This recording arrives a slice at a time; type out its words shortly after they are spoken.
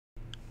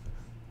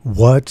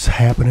What's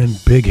happening,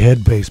 Big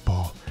Head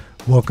Baseball?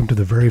 Welcome to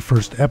the very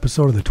first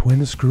episode of the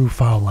Twinscrew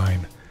Foul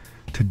Line.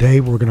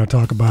 Today we're going to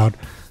talk about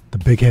the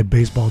Big Head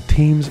Baseball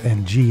teams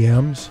and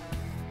GMs,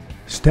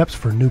 steps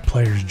for new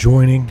players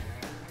joining,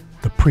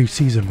 the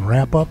preseason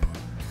wrap-up,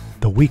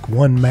 the Week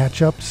 1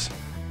 matchups,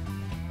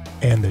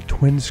 and the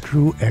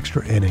Twinscrew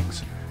Extra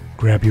innings.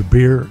 Grab your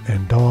beer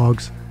and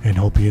dogs and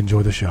hope you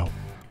enjoy the show.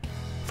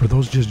 For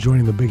those just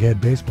joining the Big Head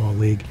Baseball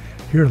League,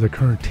 here are the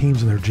current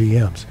teams and their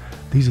GMs.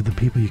 These are the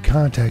people you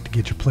contact to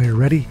get your player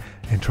ready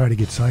and try to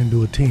get signed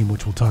to a team,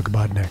 which we'll talk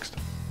about next.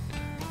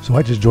 So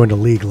I just joined a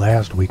league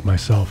last week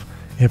myself.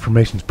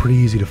 Information's pretty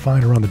easy to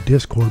find around the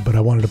Discord, but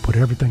I wanted to put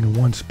everything in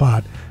one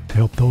spot to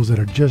help those that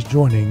are just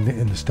joining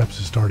in the steps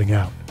of starting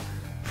out.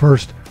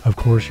 First, of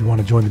course, you want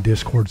to join the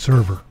Discord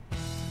server.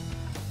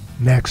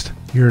 Next,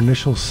 your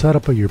initial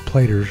setup of your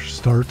players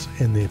starts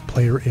in the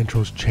player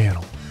intros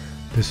channel.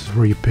 This is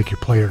where you pick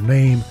your player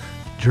name,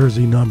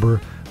 jersey number,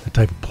 the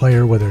type of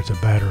player, whether it's a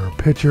batter or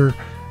pitcher,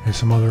 and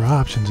some other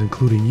options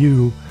including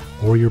you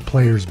or your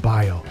player's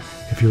bio.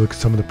 If you look at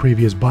some of the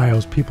previous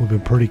bios, people have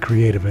been pretty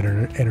creative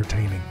and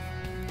entertaining.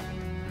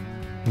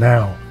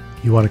 Now,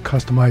 you want to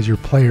customize your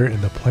player in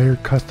the player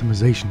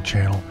customization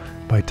channel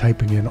by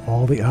typing in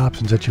all the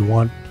options that you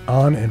want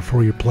on and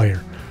for your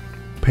player.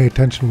 Pay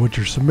attention to what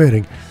you're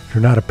submitting. If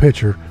you're not a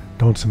pitcher,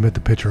 don't submit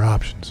the pitcher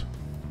options.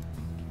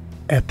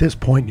 At this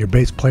point, your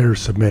base player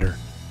is submitter.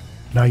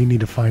 Now you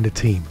need to find a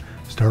team.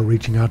 Start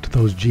reaching out to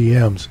those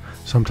GMs.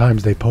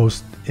 Sometimes they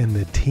post in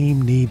the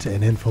team needs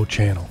and info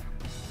channel.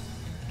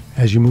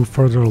 As you move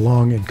further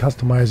along in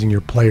customizing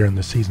your player and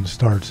the season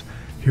starts,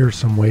 here are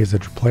some ways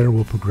that your player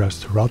will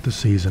progress throughout the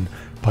season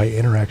by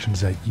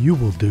interactions that you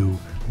will do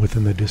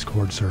within the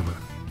Discord server.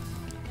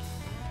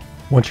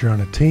 Once you're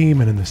on a team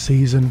and in the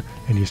season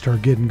and you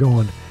start getting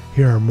going,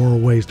 here are more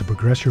ways to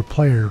progress your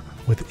player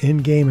with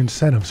in-game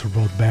incentives for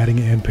both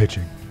batting and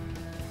pitching.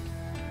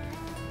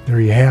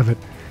 There you have it.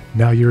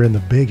 Now you're in the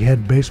Big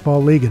Head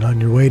Baseball League and on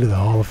your way to the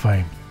Hall of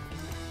Fame.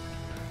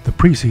 The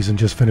preseason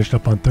just finished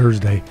up on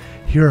Thursday.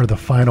 Here are the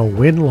final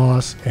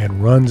win-loss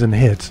and runs and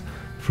hits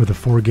for the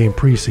 4-game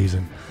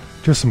preseason.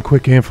 Just some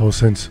quick info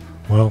since,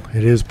 well,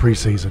 it is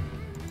preseason.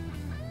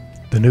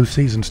 The new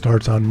season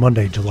starts on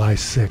Monday, July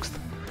 6th.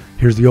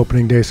 Here's the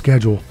opening day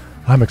schedule.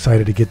 I'm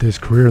excited to get this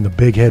career in the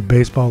Big Head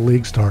Baseball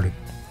League started.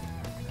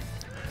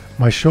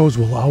 My shows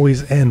will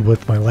always end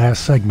with my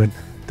last segment,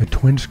 the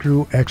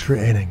Twinscrew Extra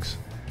innings.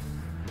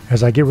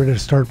 As I get ready to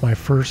start my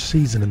first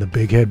season in the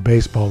Big Head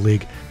Baseball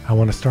League, I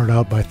want to start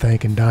out by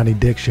thanking Donnie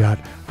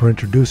Dickshot for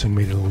introducing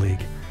me to the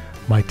league.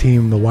 My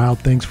team, the Wild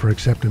Things, for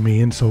accepting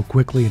me in so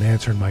quickly and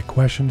answering my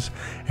questions,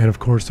 and of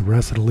course the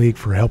rest of the league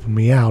for helping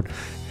me out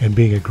and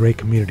being a great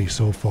community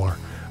so far.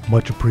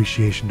 Much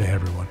appreciation to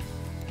everyone.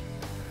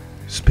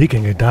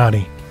 Speaking of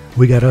Donnie,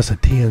 we got us a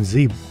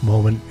TNZ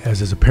moment as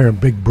his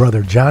apparent big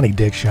brother Johnny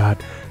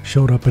Dickshot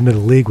showed up into the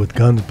league with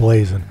guns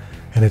blazing,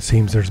 and it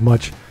seems there's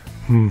much,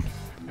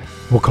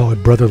 we'll call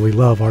it brotherly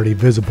love already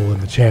visible in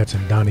the chats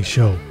in Donnie's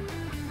show.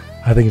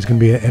 I think it's going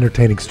to be an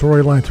entertaining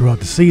storyline throughout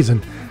the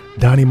season.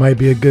 Donnie might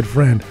be a good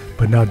friend,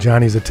 but now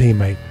Johnny's a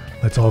teammate.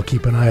 Let's all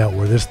keep an eye out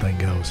where this thing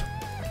goes.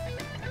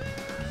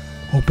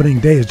 Opening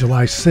day is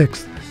July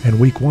 6th, and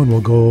Week 1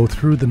 will go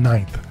through the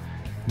 9th.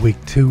 Week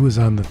 2 is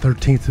on the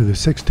 13th through the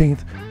 16th.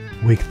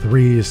 Week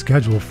 3 is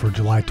scheduled for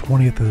July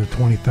 20th to the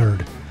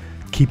 23rd.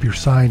 Keep your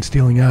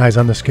sign-stealing eyes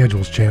on the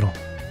schedules channel.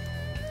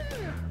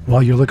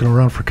 While you're looking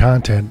around for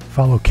content,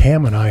 follow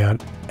Cam and I on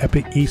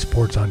Epic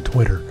Esports on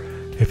Twitter.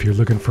 If you're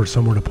looking for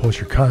somewhere to post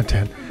your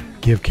content,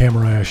 give Cam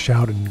and I a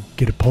shout and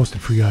get it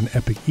posted for you on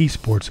Epic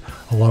Esports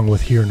along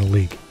with here in the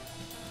league.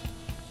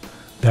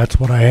 That's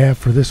what I have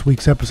for this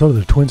week's episode of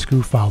the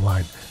Twinscrew Foul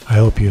Line. I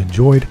hope you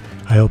enjoyed.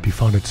 I hope you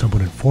found it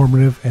somewhat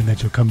informative and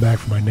that you'll come back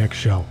for my next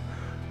show.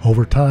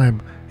 Over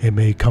time, it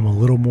may come a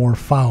little more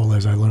foul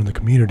as I learn the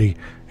community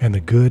and the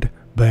good,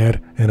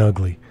 bad, and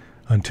ugly.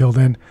 Until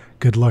then,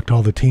 good luck to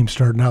all the teams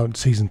starting out in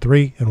Season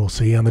 3, and we'll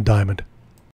see you on the diamond.